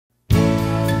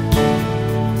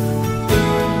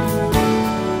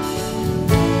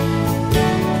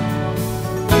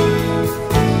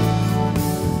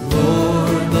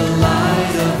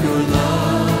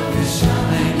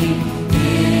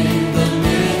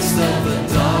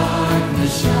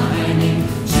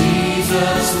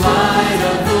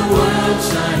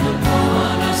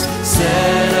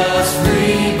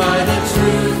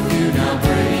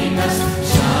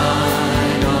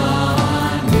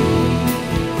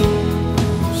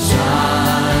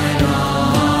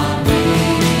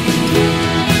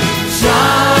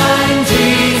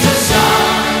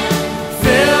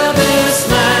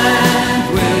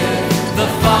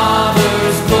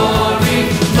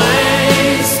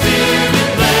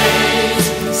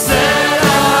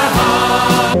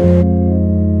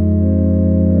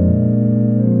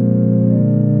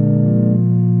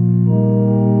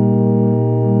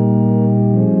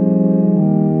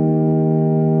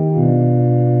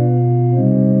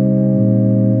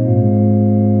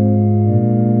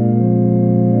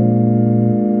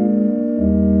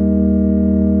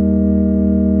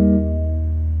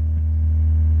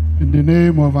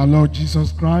of our Lord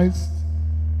Jesus Christ,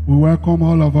 we welcome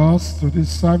all of us to this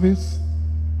service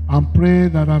and pray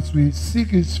that as we seek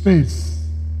his face,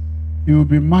 he will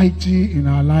be mighty in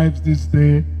our lives this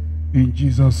day, in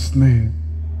Jesus' name.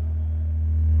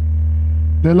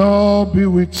 The Lord be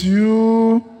with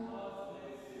you.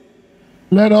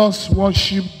 Let us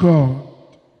worship God.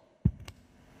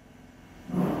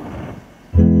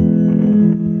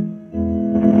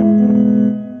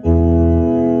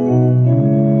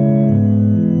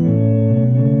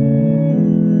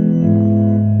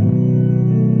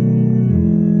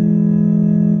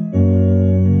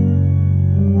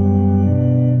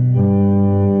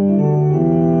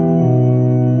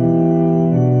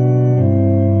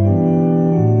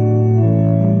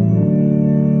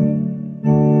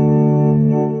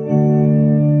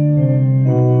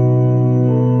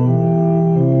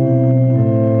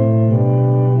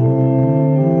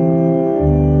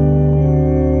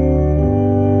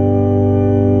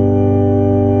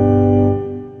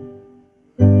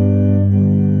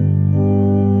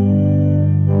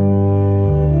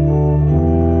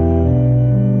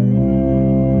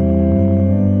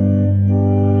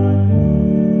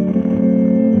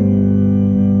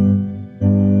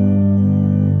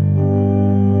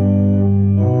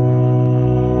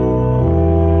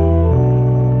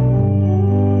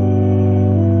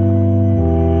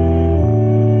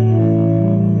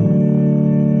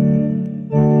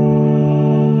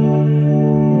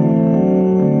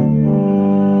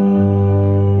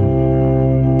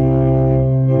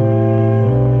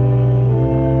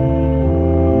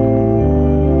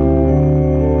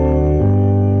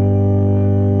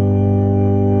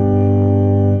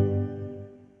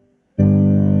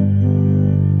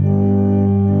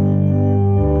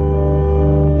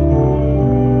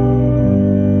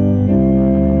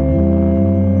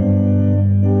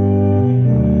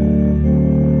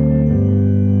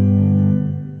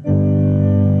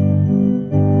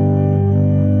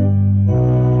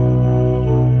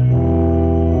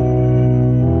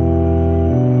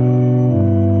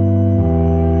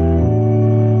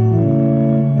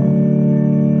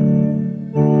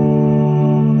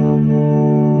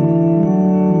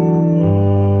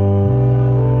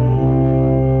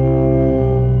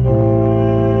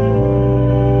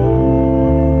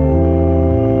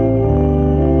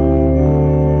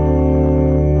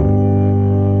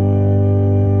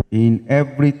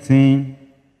 Everything,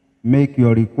 make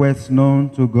your requests known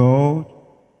to God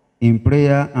in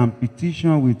prayer and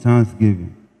petition with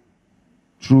thanksgiving.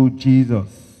 Through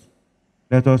Jesus,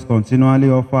 let us continually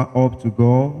offer up to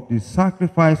God the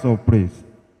sacrifice of praise,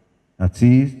 that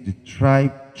is, the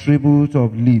tribute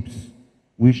of lips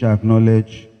which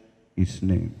acknowledge his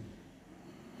name.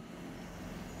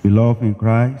 Beloved in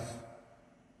Christ,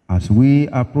 as we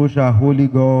approach our holy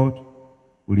God,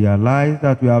 we realize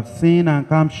that we have sinned and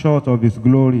come short of his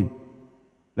glory.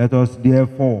 Let us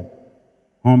therefore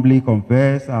humbly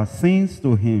confess our sins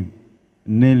to him,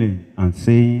 kneeling and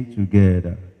saying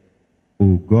together,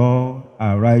 O God,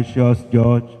 our righteous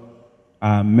judge,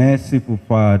 our merciful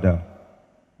Father,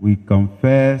 we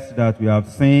confess that we have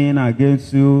sinned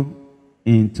against you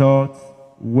in thought,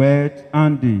 word,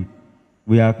 and deed.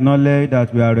 We acknowledge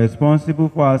that we are responsible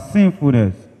for our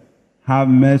sinfulness. Have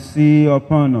mercy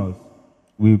upon us,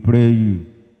 we pray you,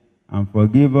 and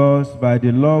forgive us by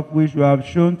the love which you have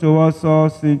shown towards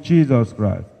us in Jesus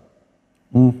Christ,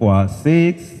 who for our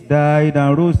sakes died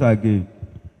and rose again.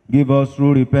 Give us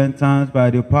through repentance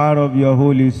by the power of your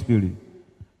Holy Spirit,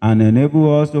 and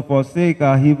enable us to forsake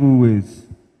our evil ways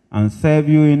and serve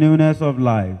you in newness of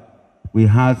life. We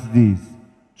ask this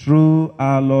through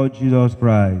our Lord Jesus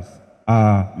Christ.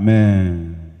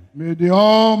 Amen. May the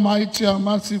Almighty and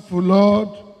merciful Lord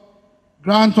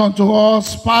grant unto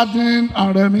us pardon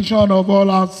and remission of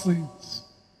all our sins,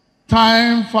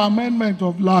 time for amendment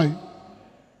of life,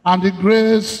 and the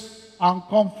grace and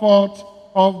comfort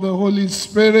of the Holy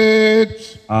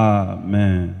Spirit.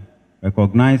 Amen.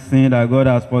 Recognizing that God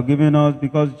has forgiven us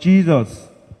because Jesus,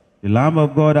 the Lamb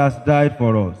of God, has died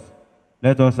for us,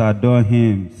 let us adore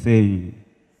him, saying,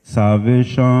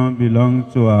 Salvation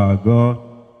belongs to our God,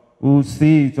 who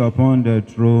sits upon the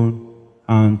throne,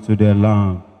 and to the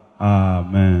Lamb.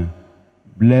 Amen.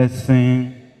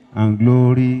 Blessing and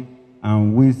glory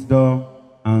and wisdom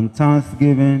and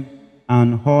thanksgiving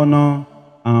and honor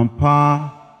and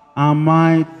power and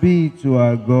might be to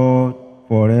our God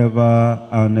forever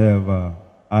and ever.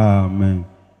 Amen.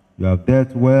 You have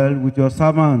dealt well with your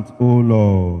servant, O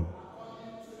Lord.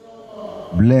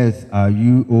 Blessed are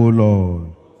you, O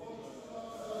Lord.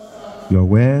 Your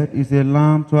word is a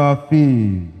lamp to our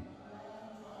feet.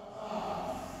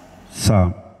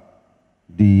 Psalm.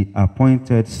 The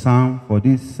appointed psalm for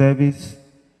this service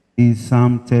is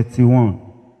Psalm 31.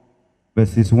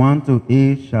 Verses 1 to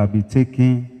 8 shall be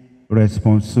taken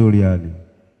responsorially.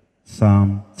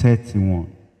 Psalm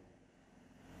 31.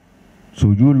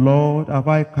 To you, Lord, have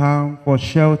I come for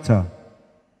shelter.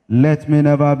 Let me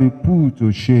never be put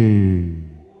to shame.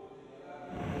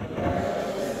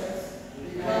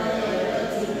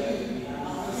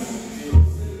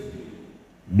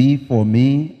 Be for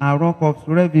me a rock of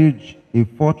refuge, a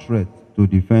fortress to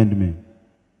defend me.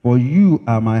 For you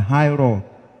are my high rock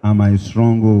and my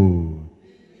stronghold.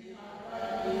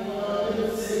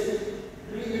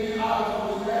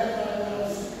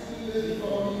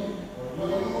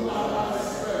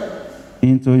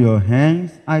 Into your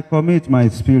hands I commit my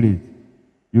spirit.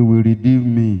 You will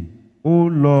redeem me, O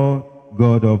Lord,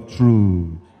 God of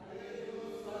truth.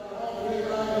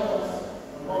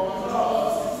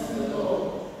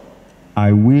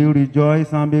 I will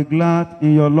rejoice and be glad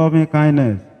in your loving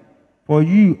kindness, for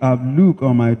you have looked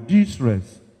on my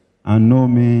distress and know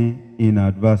me in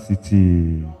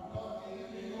adversity.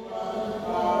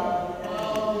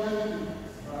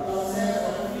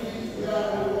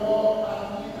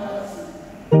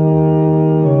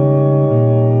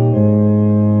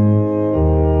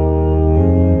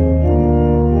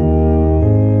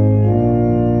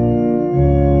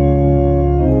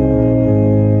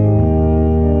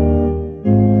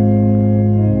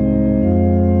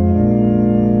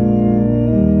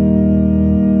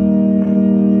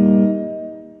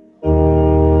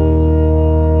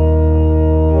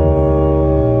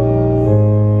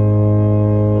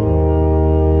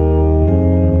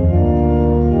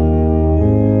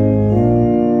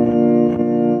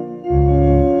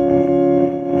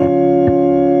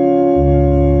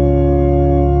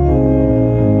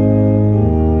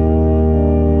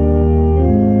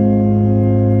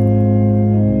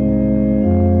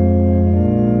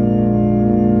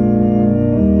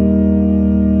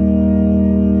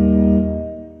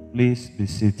 Please be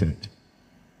seated.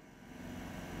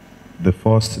 The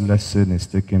first lesson is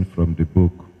taken from the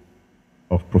book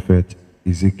of Prophet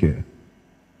Ezekiel,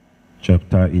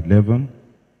 chapter 11.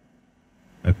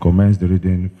 I commence the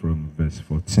reading from verse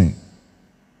 14.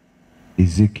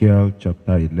 Ezekiel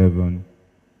chapter 11,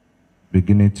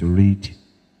 beginning to read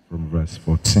from verse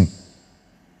 14.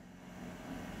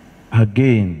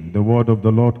 Again, the word of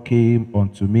the Lord came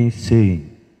unto me,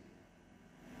 saying,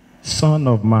 Son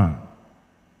of man,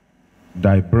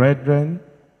 thy brethren,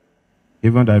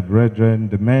 even thy brethren,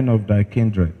 the men of thy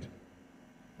kindred,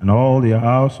 and all the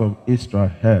house of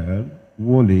Israel,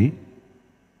 wholly,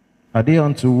 are they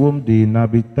unto whom the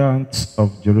inhabitants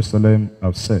of Jerusalem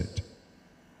have said,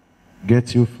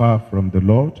 Get you far from the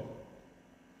Lord?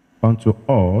 Unto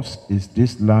us is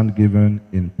this land given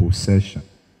in possession.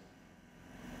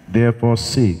 Therefore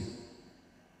say,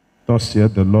 Thus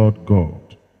saith the Lord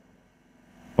God,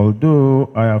 although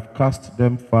I have cast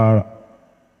them far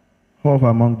off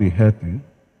among the heathen,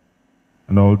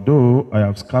 and although I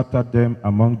have scattered them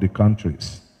among the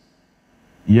countries,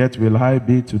 yet will I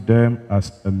be to them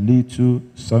as a little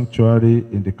sanctuary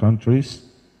in the countries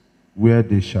where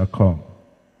they shall come.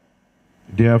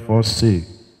 Therefore say,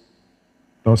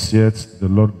 Thus saith the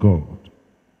Lord God,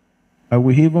 I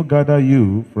will even gather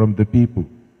you from the people,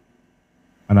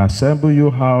 and assemble you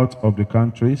out of the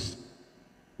countries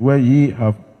where ye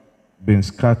have been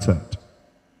scattered,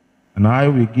 and I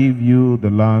will give you the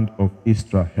land of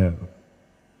Israel.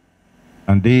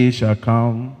 And they shall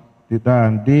come thither,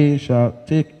 and they shall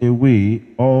take away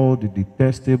all the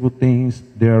detestable things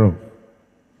thereof,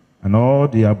 and all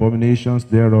the abominations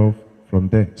thereof from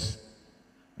thence.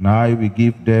 And I will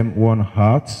give them one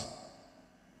heart,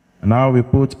 and I will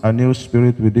put a new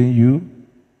spirit within you,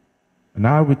 and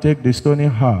I will take the stony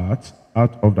heart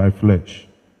out of thy flesh,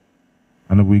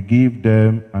 and will give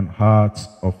them an heart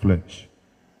of flesh,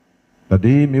 that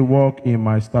they may walk in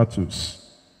my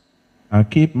statutes, and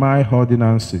keep my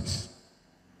ordinances,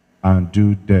 and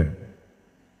do them.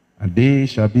 And they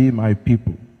shall be my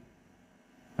people,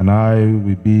 and I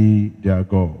will be their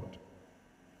God.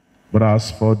 But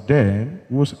as for them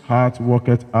whose heart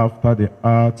walketh after the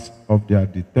arts of their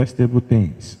detestable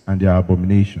things and their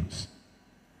abominations,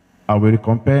 I will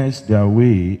recompense their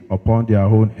way upon their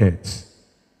own heads,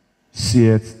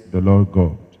 saith the Lord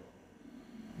God.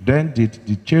 Then did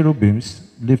the cherubims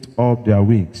lift up their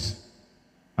wings,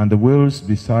 and the wheels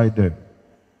beside them,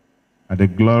 and the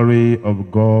glory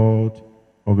of God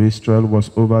of Israel was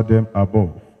over them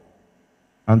above.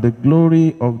 And the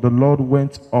glory of the Lord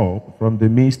went up from the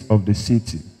midst of the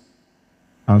city,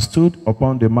 and stood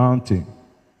upon the mountain,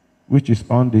 which is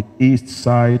on the east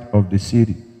side of the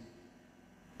city.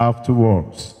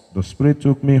 Afterwards, the Spirit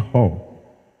took me up,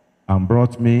 and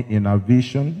brought me in a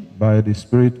vision by the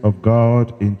Spirit of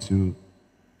God into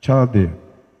Chaldea,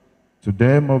 to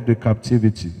them of the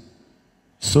captivity.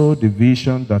 So the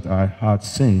vision that I had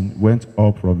seen went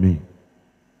up from me.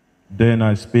 Then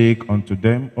I spake unto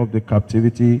them of the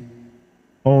captivity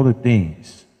all the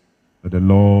things that the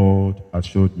Lord has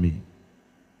showed me.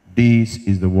 This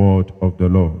is the word of the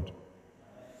Lord.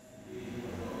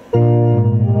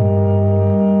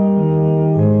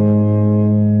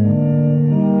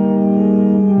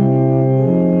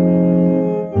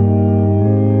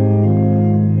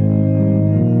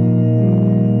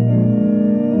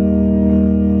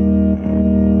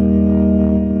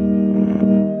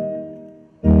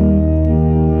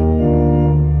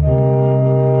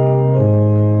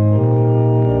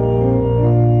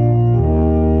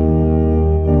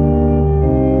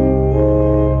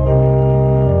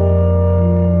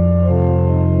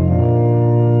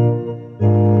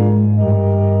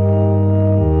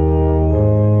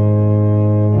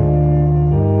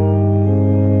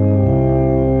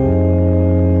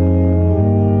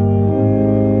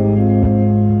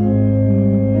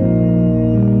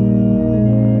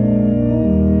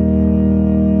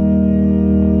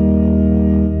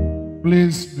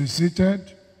 Please be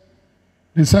seated.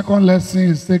 The second lesson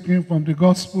is taken from the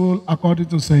Gospel according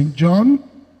to St. John,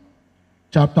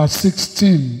 chapter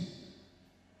 16.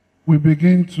 We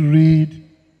begin to read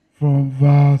from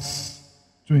verse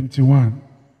 21.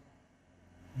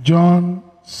 John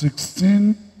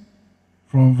 16,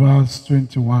 from verse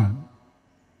 21.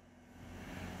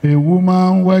 A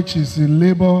woman which is in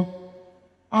labor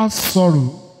has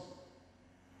sorrow,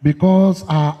 because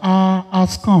her hour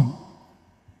has come.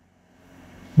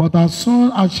 But as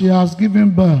soon as she has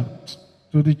given birth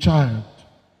to the child,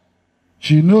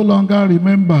 she no longer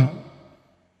remembers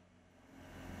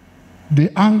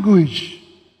the anguish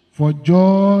for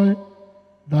joy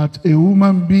that a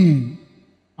human being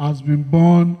has been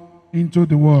born into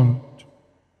the world.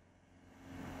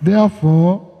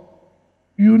 Therefore,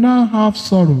 you now have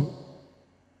sorrow,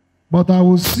 but I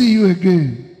will see you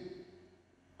again,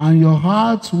 and your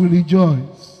heart will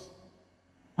rejoice,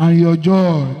 and your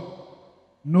joy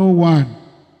no one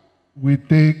will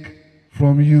take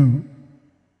from you.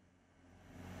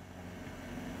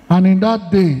 And in that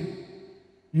day,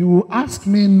 you will ask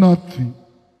me nothing.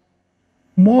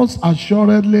 Most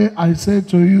assuredly, I say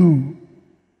to you,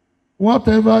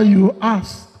 whatever you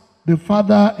ask the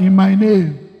Father in my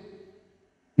name,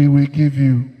 he will give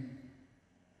you.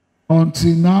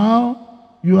 Until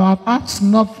now, you have asked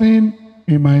nothing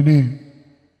in my name.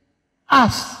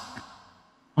 Ask,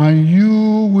 and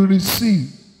you will receive,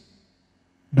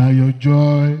 that your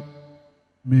joy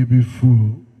may be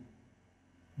full.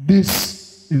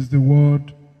 This is the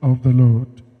word of the Lord.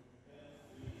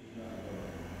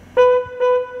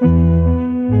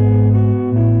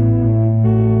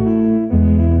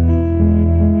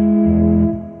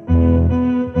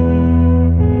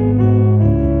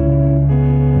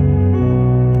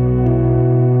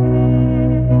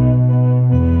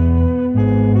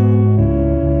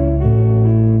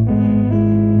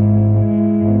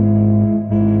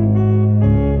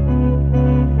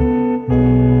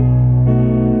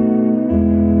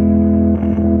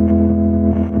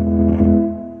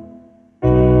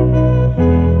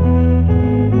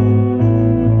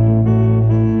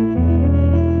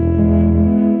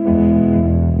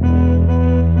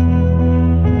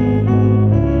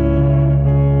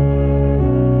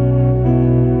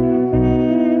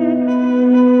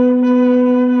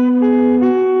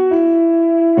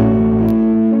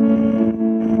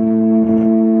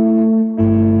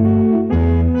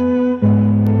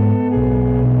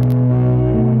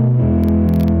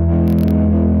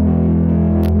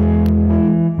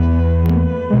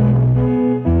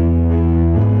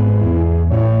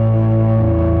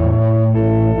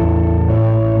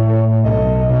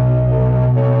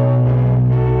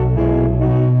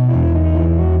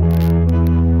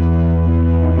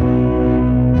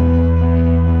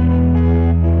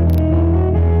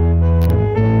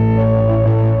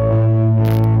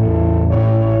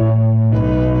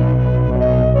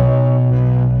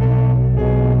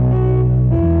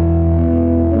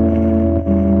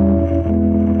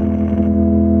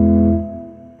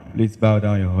 Please bow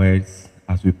down your heads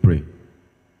as we pray.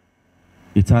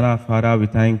 Eternal Father, we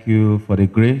thank you for the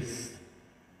grace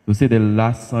to see the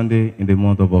last Sunday in the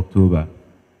month of October.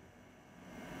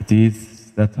 It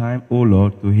is the time, O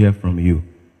Lord, to hear from you.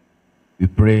 We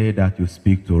pray that you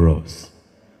speak to us.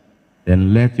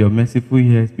 Then let your merciful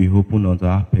ears be opened unto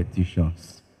our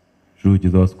petitions. Through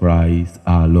Jesus Christ,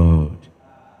 our Lord.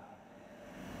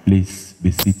 Please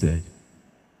be seated.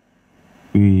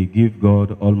 We give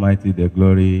God Almighty the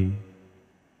glory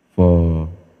for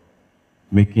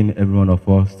making every one of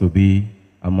us to be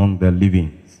among the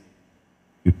living.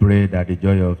 We pray that the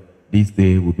joy of this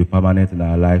day will be permanent in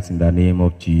our lives in the name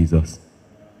of Jesus.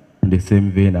 In the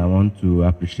same vein, I want to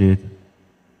appreciate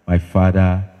my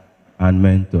father and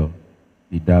mentor,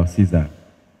 the Diocesan,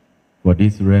 for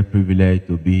this rare privilege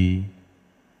to be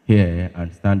here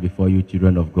and stand before you,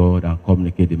 children of God, and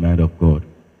communicate the mind of God.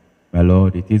 My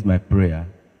Lord, it is my prayer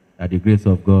that the grace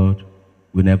of God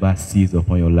will never cease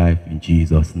upon your life in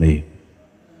Jesus' name.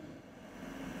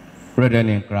 Brethren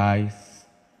in Christ,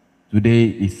 today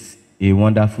is a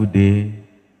wonderful day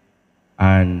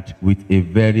and with a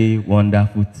very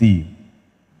wonderful theme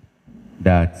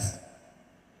that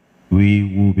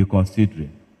we will be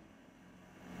considering.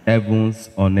 Heaven's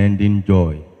unending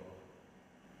joy.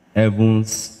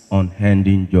 Heaven's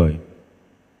unending joy.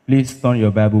 Please turn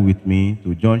your Bible with me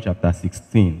to John chapter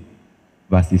 16,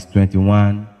 verses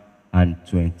 21 and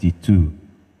 22.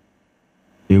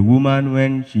 A woman,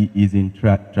 when she is in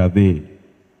travail,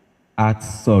 hath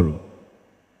sorrow,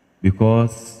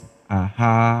 because her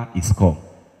hour is come.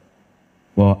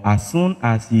 For as soon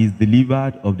as he is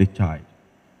delivered of the child,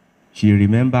 she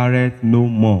remembereth no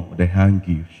more the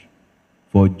anguish,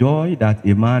 for joy that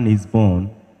a man is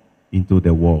born into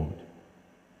the world.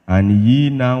 And ye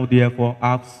now therefore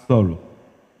have sorrow,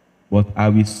 but I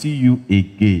will see you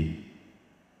again,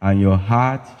 and your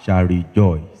heart shall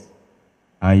rejoice,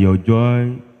 and your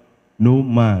joy no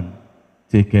man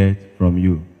taketh from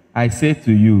you. I say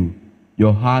to you,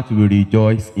 your heart will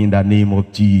rejoice in the name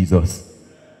of Jesus.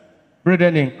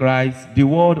 Brethren in Christ, the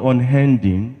word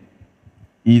unending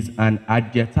is an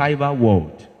adjectival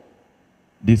word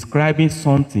describing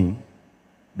something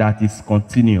that is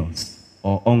continuous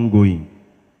or ongoing.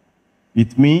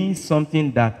 It means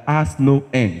something that has no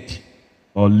end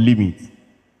or limit.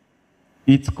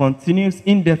 It continues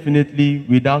indefinitely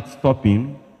without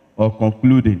stopping or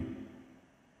concluding.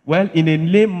 Well, in a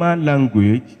layman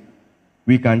language,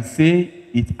 we can say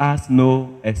it has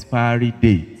no expiry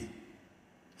date.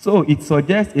 So it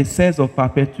suggests a sense of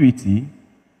perpetuity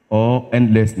or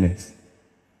endlessness.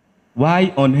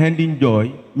 While unending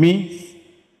joy means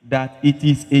that it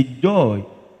is a joy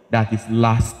that is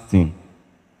lasting,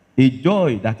 a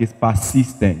joy that is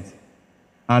persistent,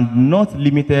 and not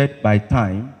limited by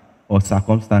time or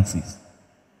circumstances.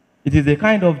 It is a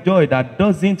kind of joy that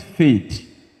doesn't fade,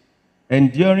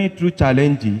 enduring through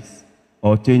challenges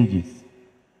or changes.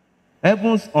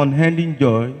 Heaven's unending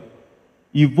joy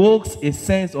evokes a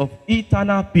sense of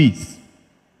eternal peace,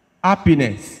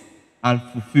 happiness, and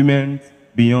fulfillment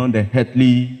beyond the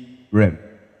earthly realm.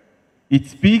 It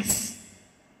speaks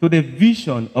to the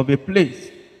vision of a place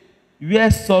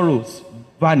where sorrows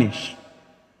vanish,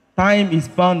 time is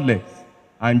boundless,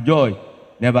 and joy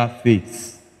never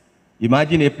fades.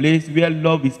 Imagine a place where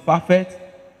love is perfect,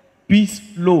 peace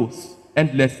flows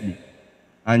endlessly,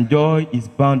 and joy is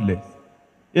boundless.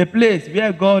 A place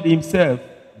where God himself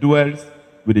dwells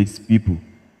with his people.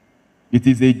 It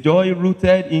is a joy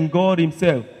rooted in God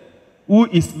himself, who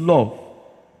is love,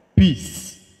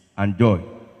 peace, and joy.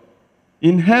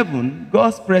 In heaven,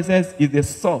 God's presence is the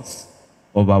source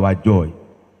of our joy.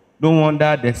 No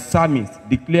wonder the psalmist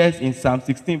declares in Psalm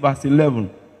 16, verse 11,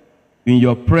 in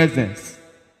your presence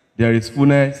there is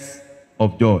fullness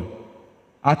of joy.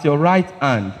 At your right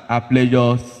hand are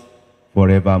pleasures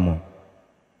forevermore.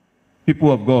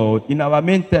 People of God, in our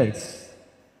main text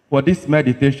for this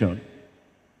meditation,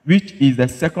 which is the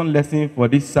second lesson for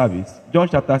this service, John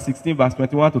chapter 16, verse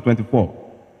 21 to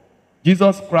 24,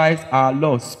 Jesus Christ our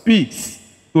Lord speaks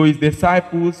to his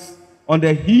disciples on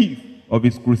the eve of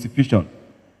his crucifixion,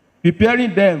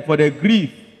 preparing them for the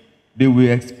grief they will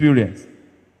experience,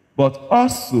 but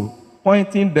also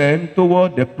pointing them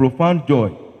toward the profound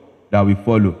joy that will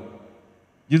follow.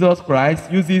 Jesus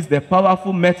Christ uses the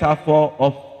powerful metaphor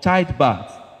of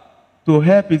childbirth to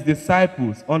help his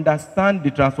disciples understand the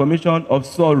transformation of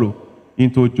sorrow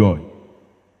into joy.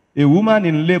 A woman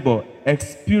in labor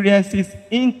experiences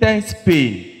intense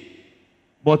pain,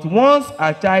 but once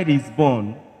a child is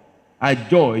born, her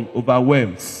joy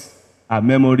overwhelms her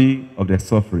memory of the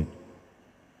suffering.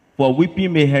 For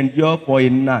weeping may endure for a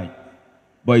night,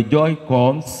 but joy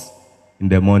comes in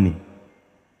the morning.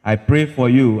 I pray for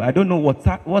you. I don't know what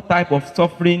type of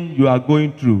suffering you are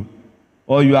going through,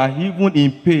 or you are even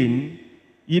in pain,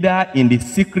 either in the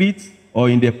secret or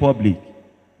in the public.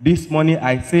 This morning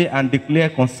I say and declare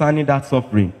concerning that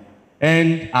suffering,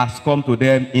 end has come to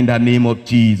them in the name of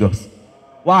Jesus.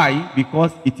 Why?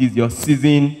 Because it is your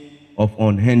season of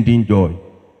unending joy.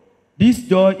 This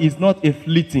joy is not a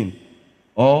fleeting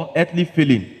or earthly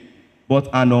feeling, but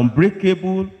an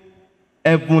unbreakable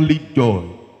heavenly joy.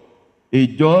 A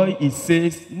joy, it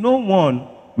says, no one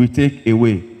will take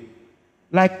away.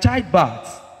 Like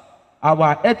childbirth,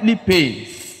 our earthly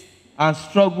pains and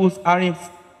struggles aren't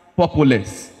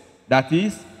purposeless. That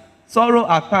is, sorrow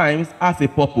at times has a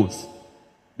purpose.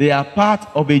 They are part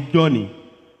of a journey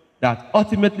that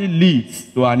ultimately leads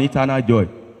to an eternal joy.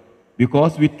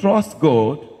 Because we trust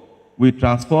God, we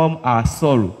transform our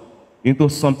sorrow into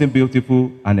something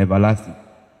beautiful and everlasting.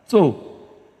 So,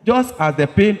 just as the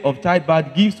pain of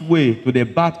childbirth gives way to the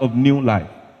birth of new life,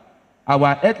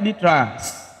 our earthly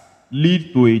trials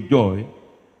lead to a joy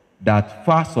that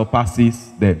far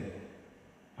surpasses them.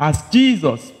 As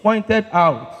Jesus pointed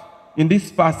out in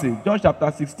this passage, John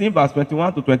chapter 16, verse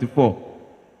 21 to 24,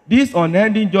 this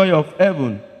unending joy of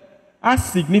heaven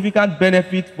has significant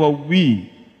benefit for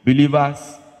we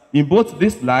believers in both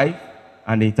this life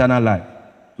and the eternal life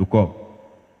to come.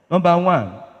 Number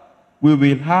one, we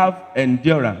will have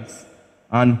endurance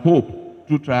and hope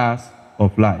through trials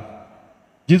of life.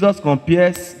 Jesus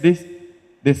compares this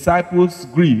disciples'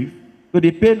 grief to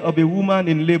the pain of a woman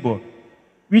in labor,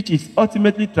 which is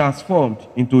ultimately transformed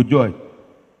into joy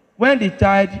when the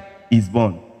child is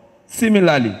born.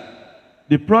 Similarly,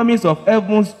 the promise of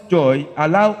heaven's joy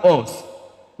allows us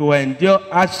to endure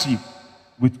hardship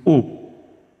with hope,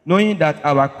 knowing that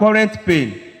our current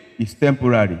pain is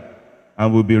temporary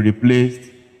and will be replaced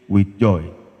with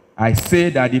joy. I say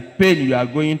that the pain you are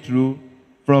going through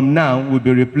from now will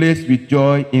be replaced with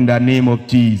joy in the name of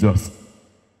Jesus.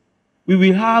 We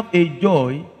will have a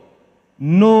joy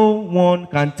no one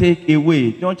can take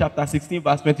away. John chapter 16,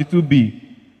 verse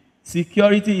 22b.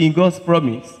 Security in God's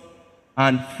promise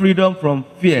and freedom from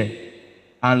fear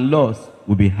and loss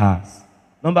will be ours.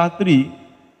 Number three,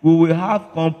 we will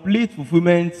have complete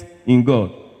fulfillment in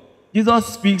God. Jesus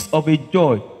speaks of a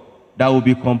joy that will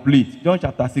be complete. John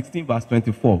chapter 16, verse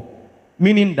 24.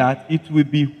 Meaning that it will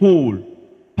be whole,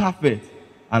 perfect,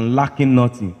 and lacking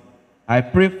nothing. I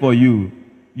pray for you,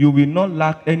 you will not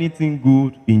lack anything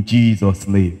good in Jesus'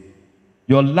 name.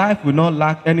 Your life will not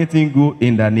lack anything good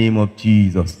in the name of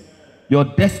Jesus. Your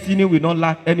destiny will not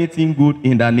lack anything good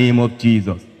in the name of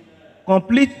Jesus.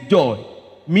 Complete joy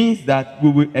means that we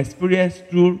will experience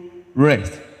true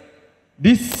rest.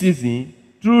 This season,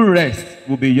 true rest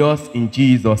will be yours in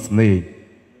Jesus' name.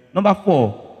 Number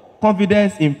four,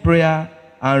 confidence in prayer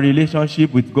and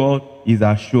relationship with God is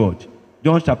assured.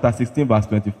 John chapter 16, verse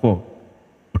 24.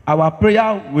 Our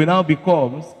prayer will now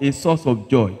become a source of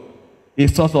joy, a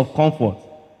source of comfort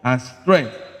and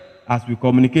strength as we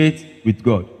communicate with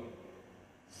God.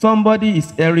 Somebody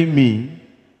is hearing me.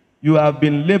 You have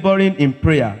been laboring in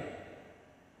prayer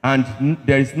and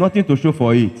there is nothing to show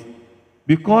for it.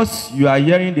 Because you are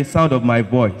hearing the sound of my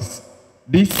voice,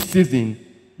 this season,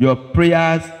 your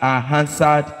prayers are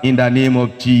answered in the name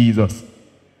of Jesus.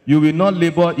 You will not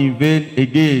labor in vain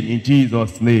again in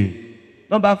Jesus' name.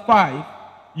 Number five,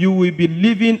 you will be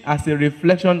living as a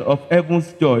reflection of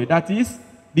heaven's joy. That is,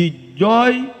 the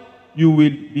joy you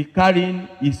will be carrying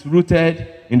is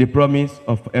rooted in the promise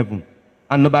of heaven.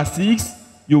 And number six,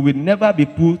 you will never be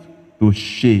put to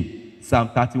shame. Psalm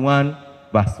 31,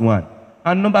 verse 1.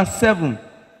 And number seven,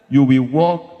 you will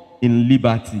walk in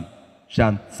liberty.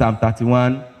 Psalm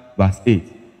 31, verse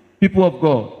 8. People of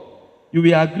God, you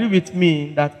will agree with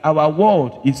me that our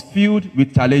world is filled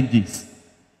with challenges.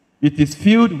 It is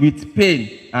filled with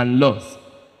pain and loss,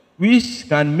 which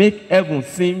can make heaven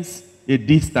seem a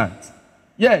distance.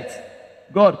 Yet,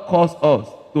 God calls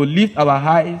us to lift our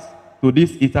eyes to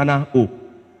this eternal hope.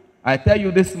 I tell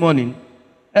you this morning,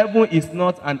 heaven is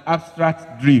not an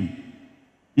abstract dream.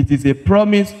 It is a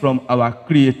promise from our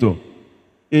Creator,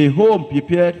 a home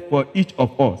prepared for each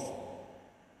of us.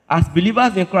 As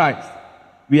believers in Christ,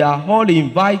 we are all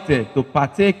invited to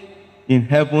partake in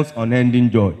heaven's unending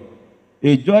joy,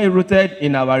 a joy rooted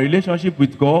in our relationship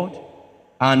with God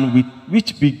and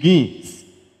which begins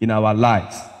in our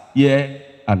lives, here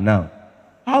and now.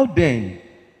 How then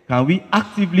can we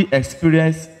actively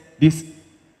experience this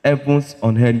heaven's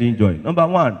unending joy? Number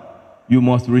one, you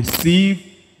must receive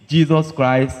Jesus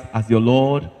Christ as your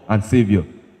Lord and Savior.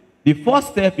 The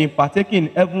first step in partaking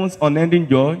in heaven's unending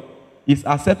joy is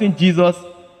accepting Jesus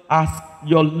as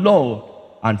your Lord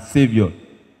and Savior.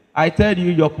 I tell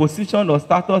you, your position or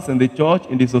status in the church,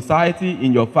 in the society,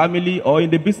 in your family, or in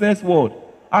the business world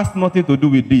has nothing to do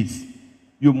with this.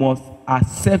 You must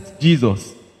accept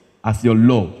Jesus as your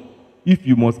Lord if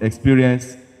you must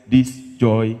experience this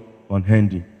joy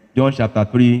unending. John chapter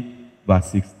 3,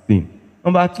 verse 16.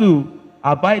 Number two,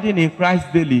 abiding in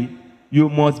Christ daily, you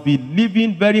must be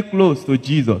living very close to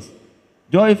Jesus.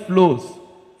 Joy flows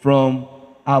from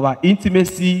our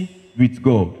intimacy with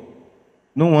God.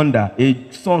 No wonder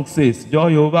a song says,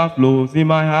 joy overflows in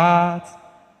my heart.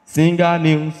 Sing our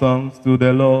new songs to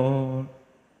the Lord.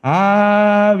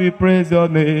 I will praise your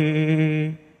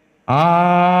name.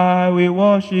 I will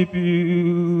worship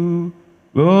you.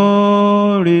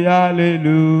 Glory, hallelujah.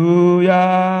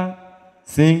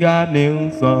 Sing our new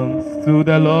songs to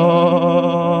the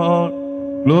Lord.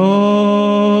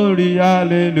 Glory,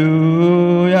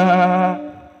 hallelujah.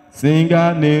 Sing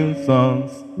our new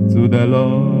songs to the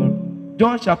Lord.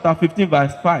 John chapter 15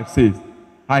 verse 5 says,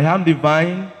 I am the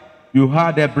vine, you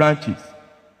are the branches.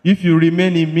 If you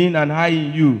remain in me and I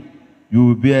in you, you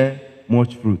will bear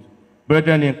much fruit.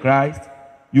 Brethren in Christ,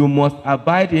 you must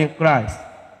abide in Christ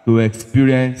to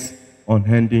experience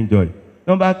unending joy.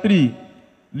 Number 3,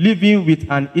 living with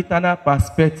an eternal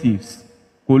perspective.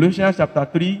 Colossians chapter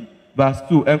 3 verse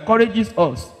 2 encourages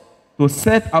us to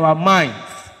set our minds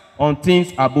on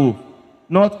things above,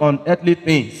 not on earthly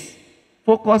things.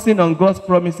 Focusing on God's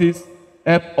promises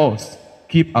help us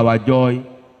keep our joy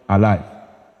alive.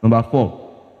 Number 4,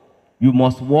 you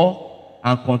must walk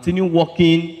and continue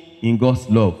walking in God's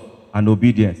love and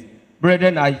obedience.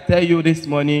 Brethren, I tell you this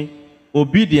morning,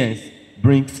 obedience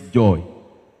brings joy.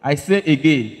 I say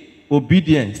again,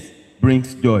 obedience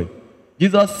brings joy.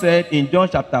 Jesus said in John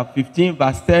chapter 15,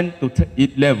 verse 10 to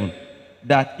 11,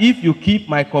 that if you keep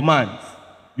my commands,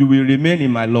 you will remain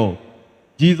in my love.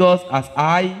 Jesus, as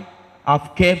I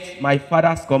have kept my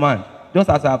Father's command, just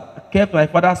as I have kept my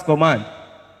Father's command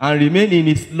and remain in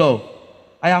his love,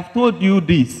 I have told you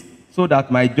this so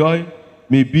that my joy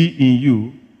may be in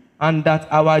you and that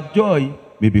our joy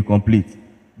may be complete.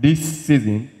 This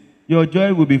season, your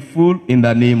joy will be full in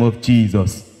the name of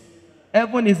Jesus.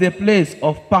 Heaven is a place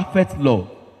of perfect love,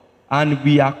 and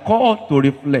we are called to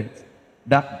reflect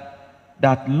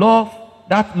that love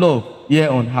here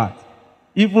on earth.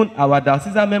 Even our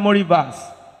Diocese memory verse,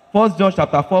 1 John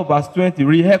chapter 4 verse 20,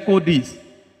 re-echo this.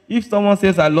 If someone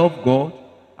says, I love God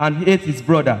and hates his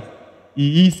brother,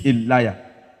 he is a liar.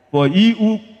 For he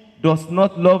who does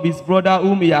not love his brother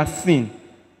whom he has seen,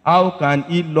 how can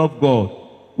he love God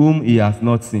whom he has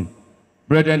not seen?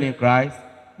 Brethren in Christ,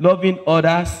 loving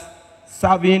others,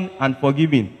 serving and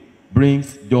forgiving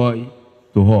brings joy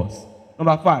to us.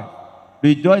 Number 5,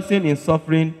 rejoicing in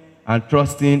suffering and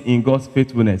trusting in God's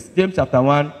faithfulness. James chapter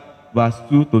 1 verse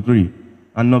 2 to 3.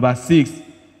 And number 6,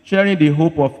 sharing the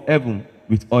hope of heaven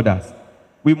with others.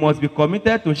 We must be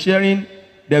committed to sharing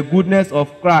the goodness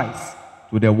of Christ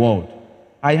to the world.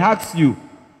 I ask you,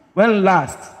 when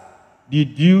last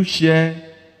did you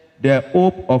share the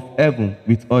hope of heaven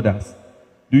with others?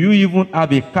 Do you even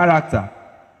have a character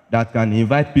that can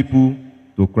invite people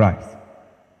to Christ?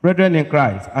 Brethren in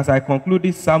Christ, as I conclude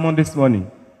this sermon this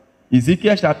morning,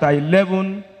 Ezekiel chapter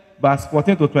 11, verse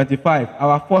 14 to 25,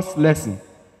 our first lesson,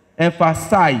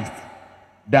 emphasized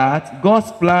that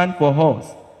God's plan for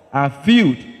us are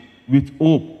filled with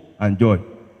hope and joy.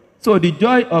 So the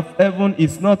joy of heaven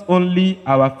is not only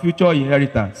our future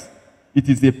inheritance, it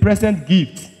is a present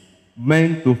gift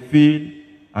meant to fill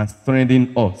and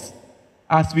strengthen us.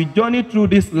 As we journey through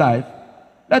this life,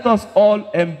 let us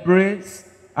all embrace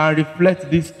and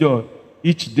reflect this joy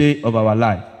each day of our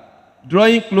life,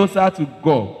 drawing closer to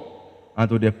God and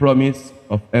to the promise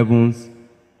of heaven's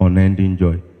unending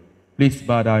joy. Please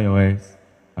bow down your heads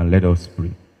and let us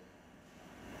pray.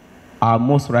 Our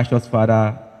most righteous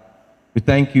Father, we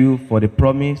thank you for the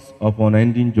promise of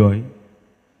unending joy.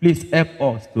 Please help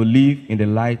us to live in the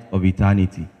light of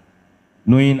eternity,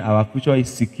 knowing our future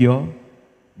is secure.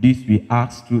 This we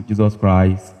ask through Jesus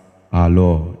Christ, our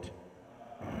Lord.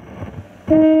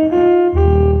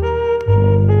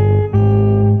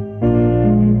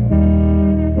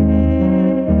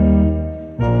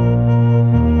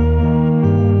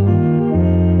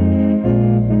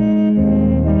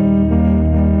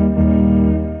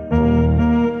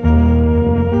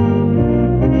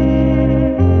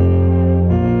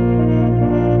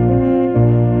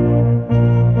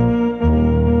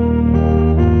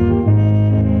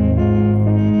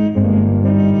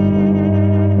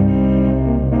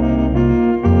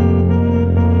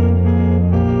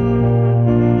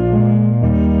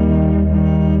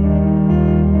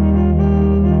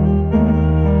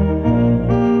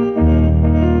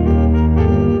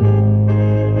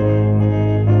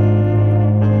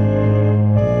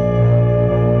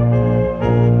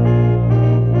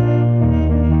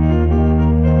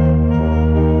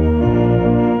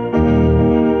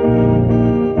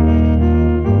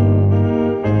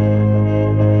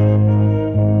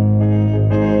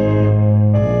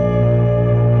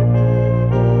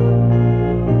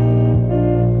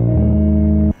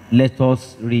 Let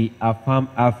us reaffirm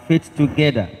our faith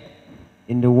together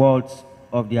in the words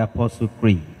of the Apostle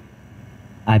Creed.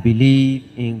 I believe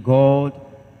in God,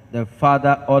 the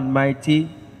Father Almighty,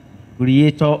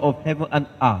 creator of heaven and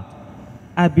earth.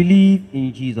 I believe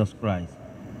in Jesus Christ,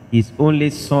 his only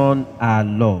Son, our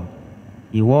Lord.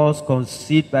 He was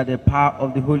conceived by the power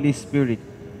of the Holy Spirit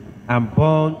and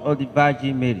born of the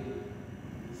Virgin Mary.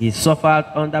 He suffered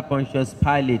under Pontius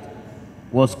Pilate,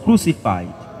 was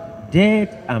crucified,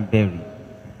 dead and buried.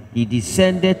 He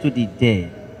descended to the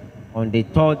dead. On the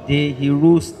third day he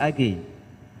rose again.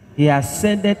 He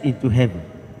ascended into heaven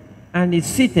and is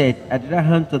seated at the right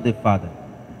hand of the Father.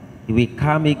 He will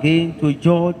come again to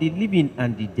judge the living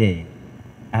and the dead.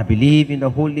 I believe in the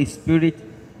Holy Spirit,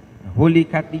 the Holy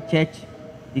Catholic Church,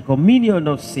 the communion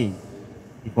of saints,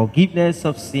 the forgiveness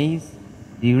of sins,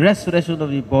 the resurrection of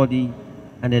the body,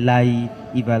 and the life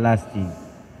everlasting.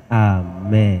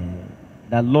 Amen.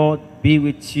 The Lord be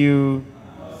with you.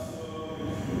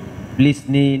 Please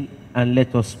kneel and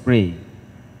let us pray.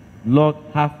 Lord,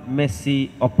 have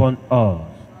mercy upon us.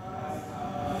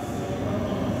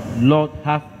 Lord,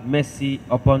 have mercy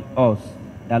upon us.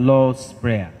 The Lord's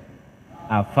Prayer.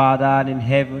 Our Father in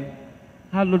heaven,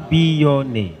 hallowed be your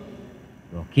name.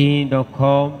 Your kingdom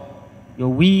come, your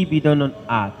will be done on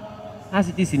earth as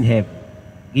it is in heaven.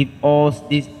 Give us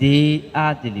this day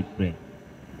our daily bread.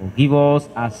 Forgive us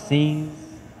our sins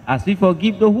as we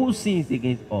forgive those who sin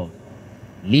against us.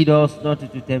 Lead us not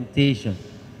into temptation,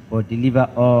 but deliver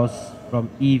us from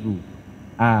evil.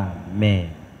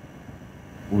 Amen.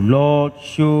 O Lord,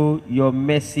 show your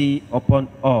mercy upon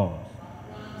us.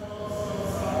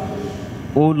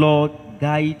 O Lord,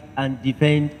 guide and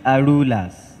defend our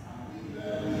rulers.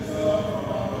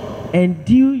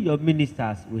 Endue your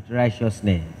ministers with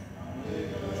righteousness.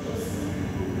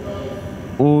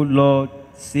 O Lord,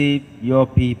 save your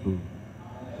people.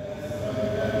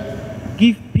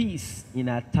 Give peace in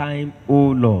our time, O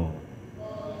Lord.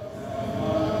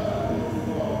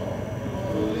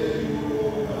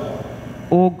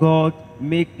 O God,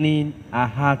 make clean our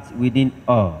hearts within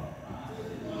us.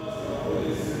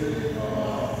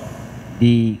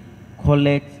 The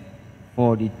collect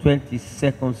for the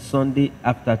 22nd Sunday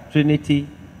after Trinity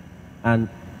and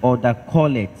other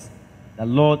collects. The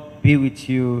Lord be with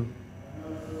you.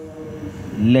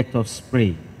 Let us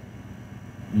pray.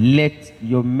 Let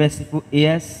your merciful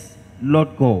ears,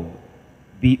 Lord God,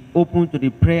 be open to the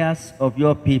prayers of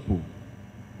your people,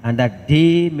 and that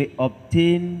they may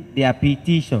obtain their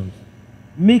petitions.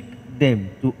 Make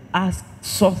them to ask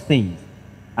such things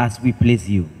as we please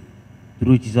you.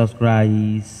 Through Jesus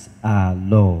Christ our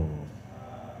Lord.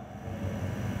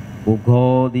 O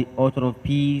God, the author of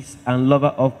peace and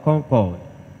lover of concord,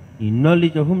 in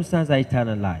knowledge of whom stands our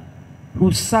eternal life,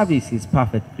 whose service is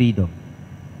perfect freedom,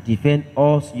 defend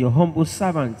us, your humble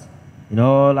servants, in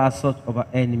all assaults of our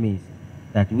enemies,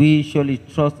 that we, surely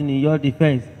trusting in your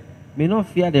defense, may not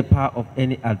fear the power of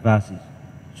any adversaries,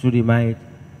 through the might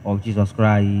of Jesus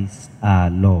Christ our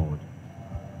Lord.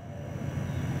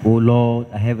 O Lord,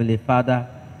 our heavenly Father,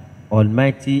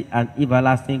 almighty and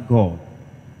everlasting God,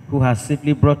 who has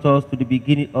simply brought us to the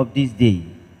beginning of this day,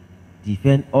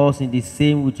 defend us in the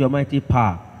same with your mighty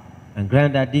power, and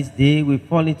grant that this day we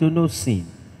fall into no sin,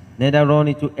 neither run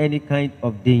into any kind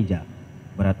of danger,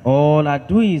 but that all our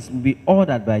doings will be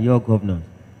ordered by your governance,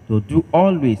 to do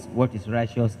always what is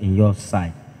righteous in your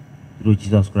sight. Through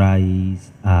Jesus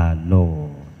Christ our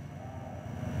Lord.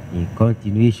 In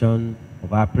continuation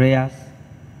of our prayers,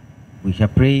 we shall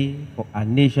pray for our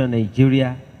nation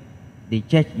Nigeria, the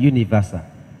Church Universal,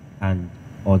 and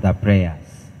other prayers.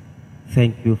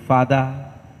 Thank you, Father,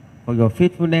 for your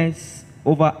faithfulness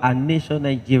over our nation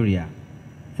Nigeria.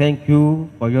 Thank you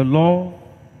for your love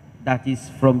that is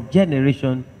from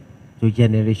generation to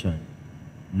generation.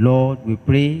 Lord, we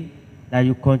pray that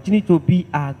you continue to be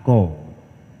our God.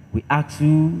 We ask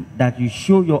you that you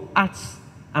show your acts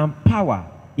and power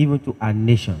even to our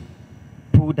nation.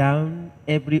 Pull down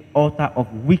every altar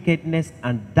of wickedness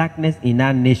and darkness in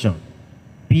our nation.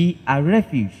 Be our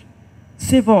refuge.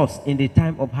 Save us in the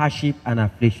time of hardship and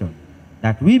affliction,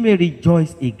 that we may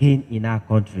rejoice again in our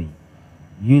country.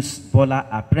 Use Bola,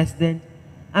 our president,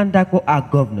 and Dako, our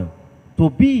governor, to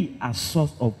be a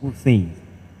source of good things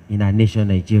in our nation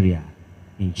Nigeria.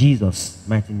 In Jesus'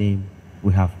 mighty name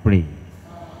we have prayed.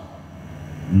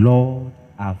 Lord,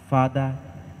 our Father,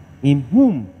 in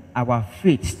whom our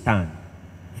faith stands,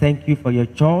 thank you for your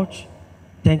church.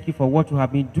 Thank you for what you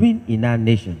have been doing in our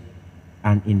nation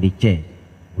and in the church.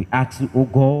 We ask you, O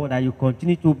God, that you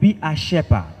continue to be our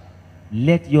shepherd.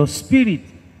 Let your spirit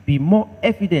be more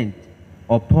evident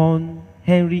upon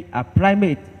Henry, our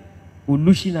primate,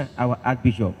 Ulushina, our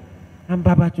archbishop, and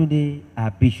Babatunde,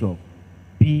 our bishop.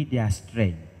 Be their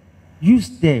strength. Use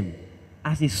them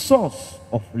as a source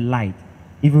of light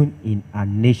even in our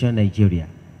nation, Nigeria,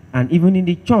 and even in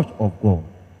the church of God.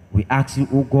 We ask you,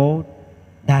 O God,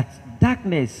 that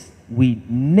darkness will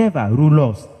never rule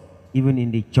us, even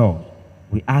in the church.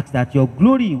 We ask that your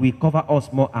glory will cover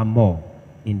us more and more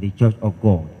in the church of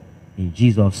God. In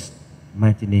Jesus'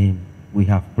 mighty name, we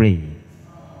have prayed.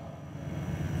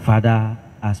 Father,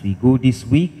 as we go this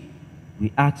week,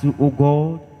 we ask you, O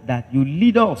God, that you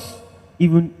lead us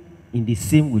even in the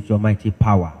same with your mighty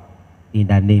power. In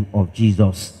the name of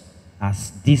Jesus.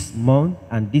 As this month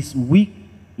and this week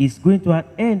is going to an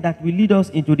end, that will lead us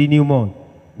into the new month.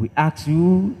 We ask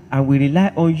you and we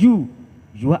rely on you.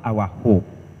 You are our hope.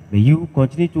 May you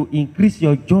continue to increase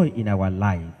your joy in our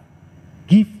life.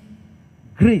 Give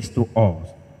grace to us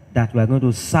that we are going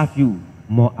to serve you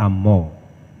more and more.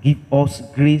 Give us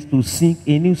grace to sing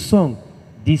a new song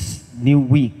this new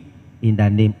week in the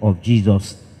name of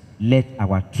Jesus. Let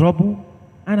our trouble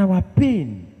and our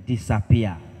pain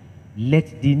disappear.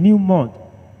 Let the new month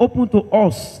open to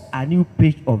us a new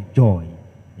page of joy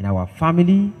in our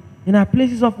family, in our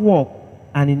places of work,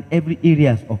 and in every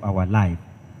areas of our life.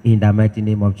 In the mighty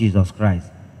name of Jesus Christ.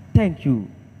 Thank you,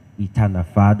 eternal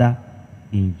Father.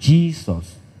 In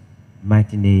Jesus'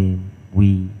 mighty name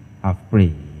we have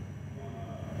prayed.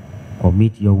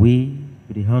 Commit your way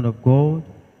to the hand of God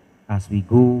as we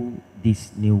go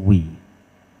this new week.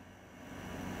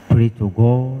 Pray to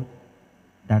God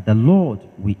that the Lord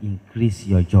will increase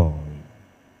your joy.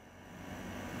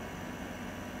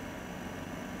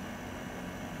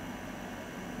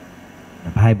 The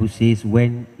Bible says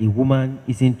when a woman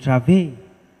is in travail,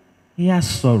 he has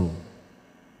sorrow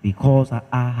because her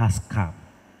hour has come.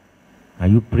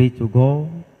 Can you pray to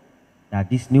God that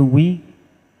this new week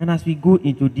and as we go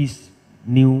into this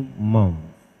new month,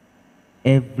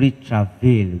 every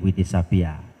travail will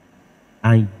disappear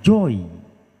and joy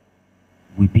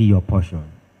will be your portion?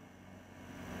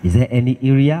 Is there any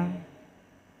area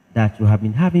that you have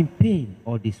been having pain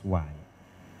all this while?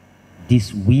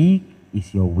 This week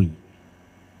is your week.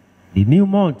 The new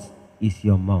month is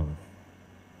your month.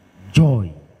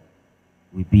 Joy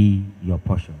will be your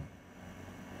portion.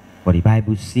 For the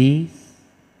Bible says,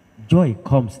 joy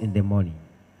comes in the morning.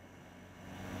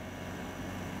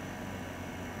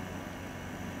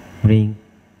 Bring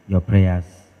your prayers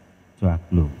to a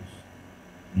close.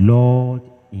 Lord,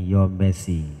 in your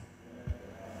mercy,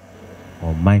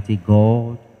 Almighty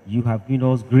God, you have given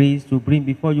us grace to bring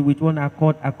before you with one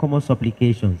accord our common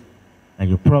supplications. And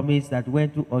you promise that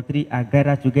when 2 or 3 are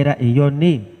gathered together in your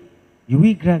name, you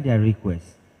will grant their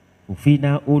requests. Fulfill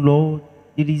now, O Lord,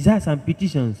 the desires and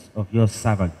petitions of your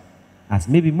servant, as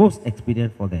may be most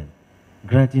expedient for them,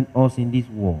 granting us in this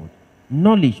world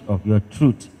knowledge of your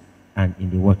truth, and in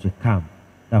the world to come,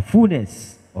 the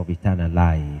fullness of eternal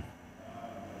life.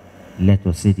 Let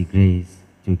us say the grace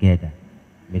together.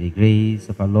 May the grace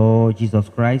of our Lord Jesus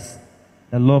Christ,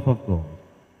 the love of God,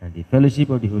 and the fellowship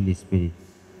of the Holy Spirit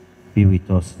be with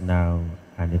us now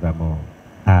and evermore.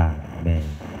 Amen.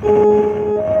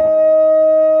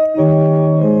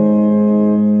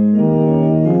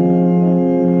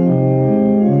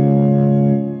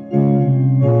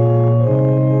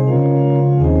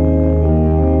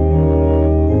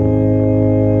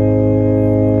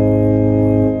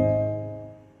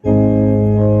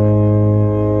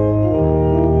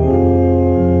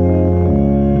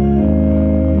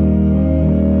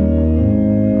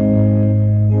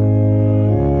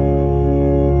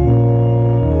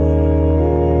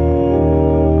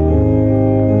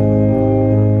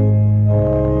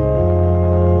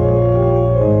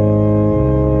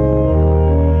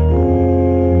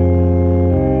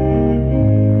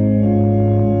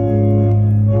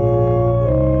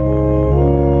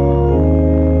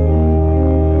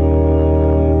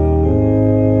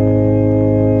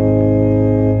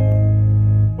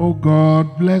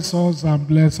 Bless us and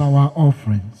bless our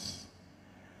offerings.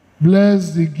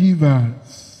 Bless the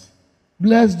givers.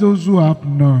 Bless those who have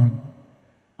none.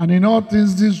 And in all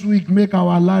things this week, make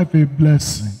our life a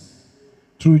blessing.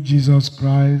 Through Jesus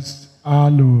Christ, our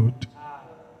Lord.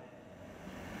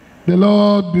 The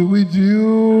Lord be with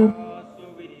you.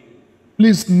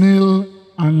 Please kneel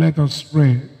and let us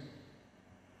pray.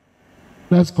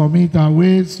 Let's commit our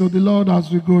ways to the Lord as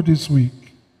we go this week.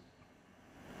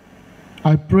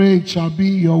 I pray it shall be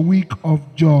your week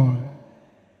of joy.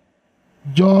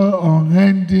 Joy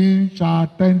unending shall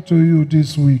attend to you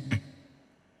this week.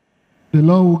 The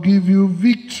Lord will give you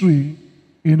victory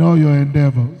in all your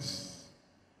endeavors.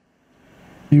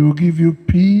 He will give you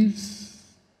peace.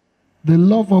 The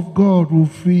love of God will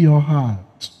fill your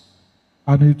heart,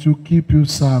 and it will keep you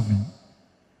serving.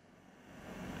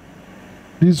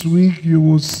 This week you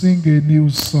will sing a new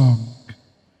song.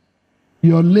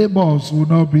 Your labors will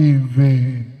not be in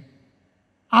vain.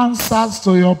 Answers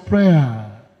to your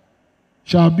prayer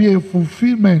shall be a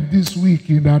fulfillment this week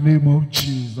in the name of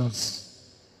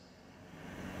Jesus.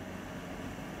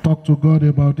 Talk to God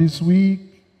about this week.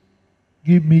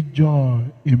 Give me joy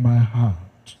in my heart.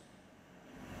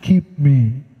 Keep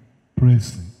me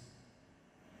praising.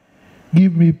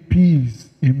 Give me peace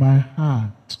in my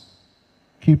heart.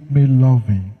 Keep me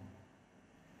loving.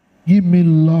 Give me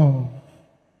love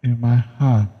in my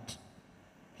heart.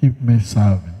 Keep me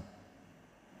serving.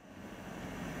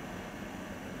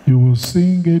 You will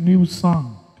sing a new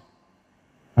song,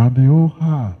 and the whole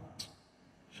heart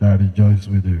shall rejoice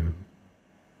with you.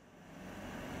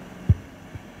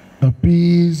 The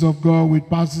peace of God which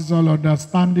passes all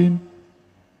understanding,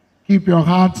 keep your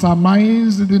hearts and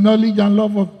minds in the knowledge and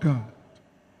love of God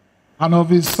and of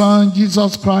His Son,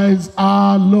 Jesus Christ,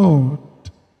 our Lord.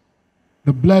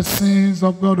 The blessings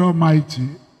of God Almighty,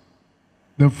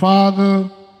 the Father,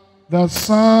 the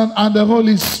Son, and the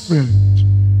Holy Spirit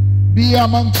be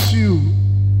amongst you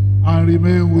and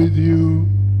remain with you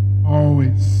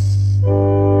always.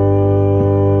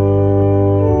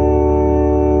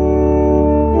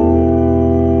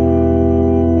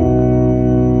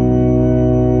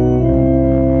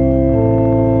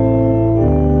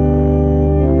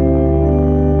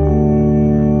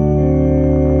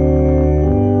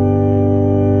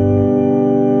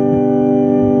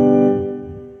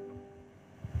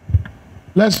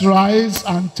 Let's rise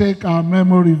and take our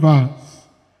memory verse.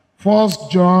 1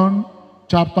 John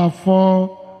chapter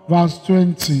 4, verse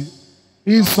 20.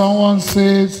 If someone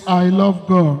says, I love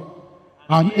God,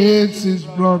 and hates his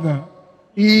brother,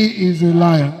 he is a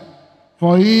liar.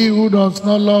 For he who does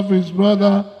not love his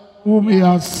brother whom he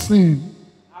has seen,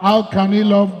 how can he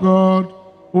love God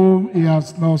whom he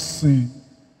has not seen?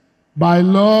 By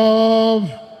love,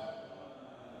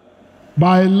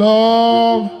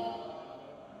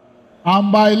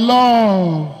 and by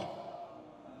love,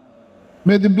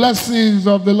 may the blessings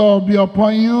of the Lord be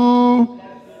upon you.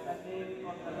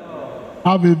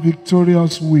 Have a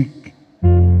victorious week.